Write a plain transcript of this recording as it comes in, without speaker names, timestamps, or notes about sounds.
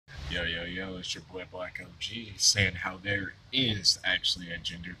Yo, yo, yo, it's your boy Black OG saying how there is actually a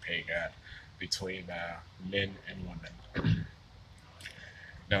gender pay gap between men and women.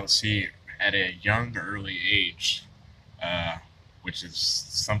 Now, see, at a young, early age, uh, which is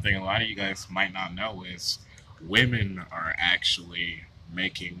something a lot of you guys might not know, is women are actually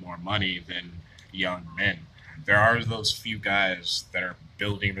making more money than young men. There are those few guys that are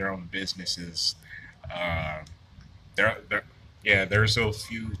building their own businesses. Uh, there, yeah, there's a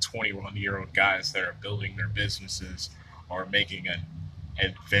few 21-year-old guys that are building their businesses or making an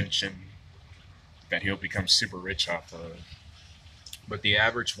invention that he'll become super rich off of. But the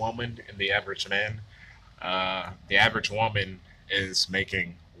average woman and the average man, the average woman is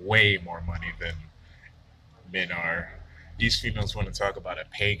making way more money than men are. These females want to talk about a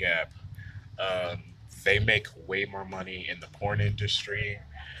pay gap. Um, they make way more money in the porn industry.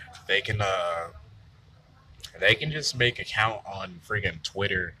 They can they can just make an account on friggin'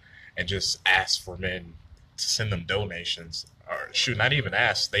 Twitter and just ask for men to send them donations. Or shoot, not even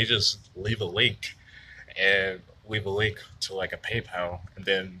ask. They just leave a link to like a PayPal, and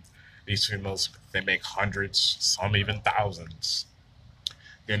then these females they make hundreds, some even thousands.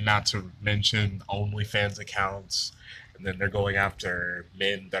 Then not to mention OnlyFans accounts, and then they're going after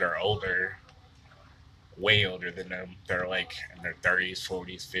men that are older, way older than them. They're like in their 30s,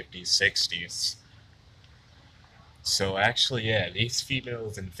 40s, 50s, 60s. So actually, yeah, these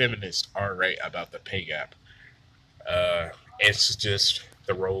females and feminists are right about the pay gap. It's just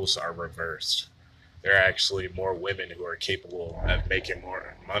the roles are reversed. There are actually more women who are capable of making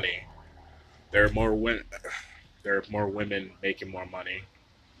more money. There are more women. There are more women making more money.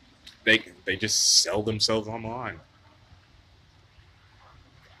 They just sell themselves online.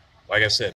 Like I said,